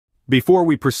Before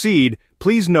we proceed,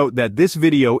 please note that this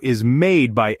video is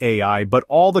made by AI, but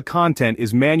all the content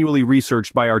is manually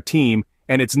researched by our team,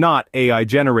 and it's not AI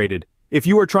generated. If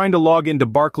you are trying to log into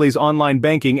Barclays online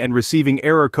banking and receiving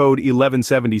error code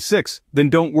 1176, then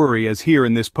don't worry, as here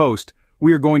in this post,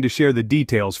 we are going to share the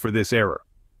details for this error.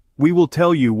 We will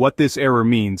tell you what this error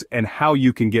means and how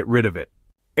you can get rid of it.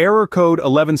 Error code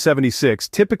 1176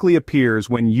 typically appears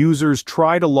when users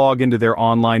try to log into their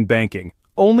online banking,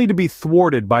 only to be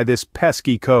thwarted by this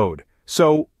pesky code.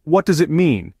 So, what does it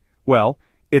mean? Well,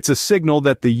 it's a signal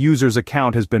that the user's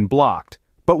account has been blocked.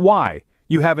 But why?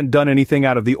 You haven't done anything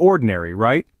out of the ordinary,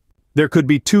 right? There could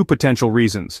be two potential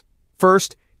reasons.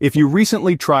 First, if you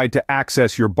recently tried to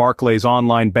access your Barclays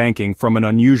online banking from an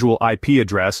unusual IP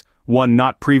address, one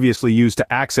not previously used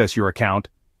to access your account,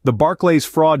 the Barclays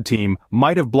fraud team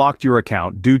might have blocked your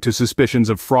account due to suspicions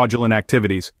of fraudulent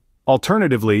activities.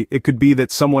 Alternatively, it could be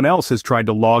that someone else has tried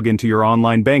to log into your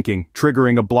online banking,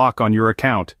 triggering a block on your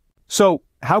account. So,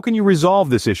 how can you resolve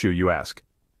this issue, you ask?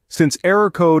 Since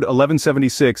error code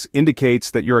 1176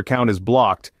 indicates that your account is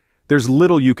blocked, there's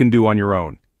little you can do on your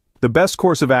own. The best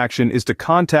course of action is to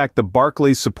contact the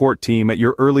Barclays support team at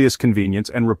your earliest convenience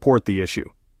and report the issue.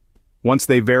 Once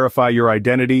they verify your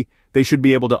identity, they should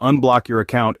be able to unblock your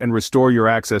account and restore your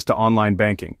access to online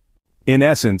banking. In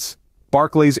essence,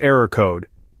 Barclays error code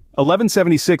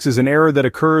 1176 is an error that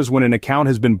occurs when an account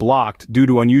has been blocked due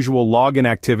to unusual login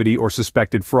activity or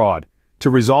suspected fraud. To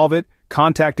resolve it,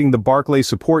 contacting the Barclays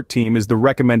support team is the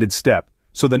recommended step,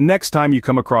 so the next time you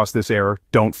come across this error,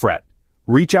 don't fret.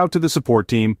 Reach out to the support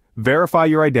team, verify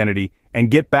your identity, and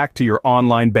get back to your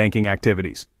online banking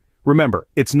activities. Remember,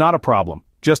 it's not a problem,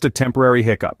 just a temporary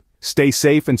hiccup. Stay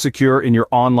safe and secure in your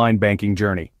online banking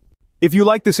journey. If you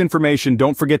like this information,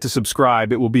 don't forget to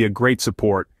subscribe, it will be a great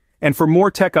support. And for more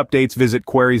tech updates, visit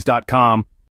queries.com.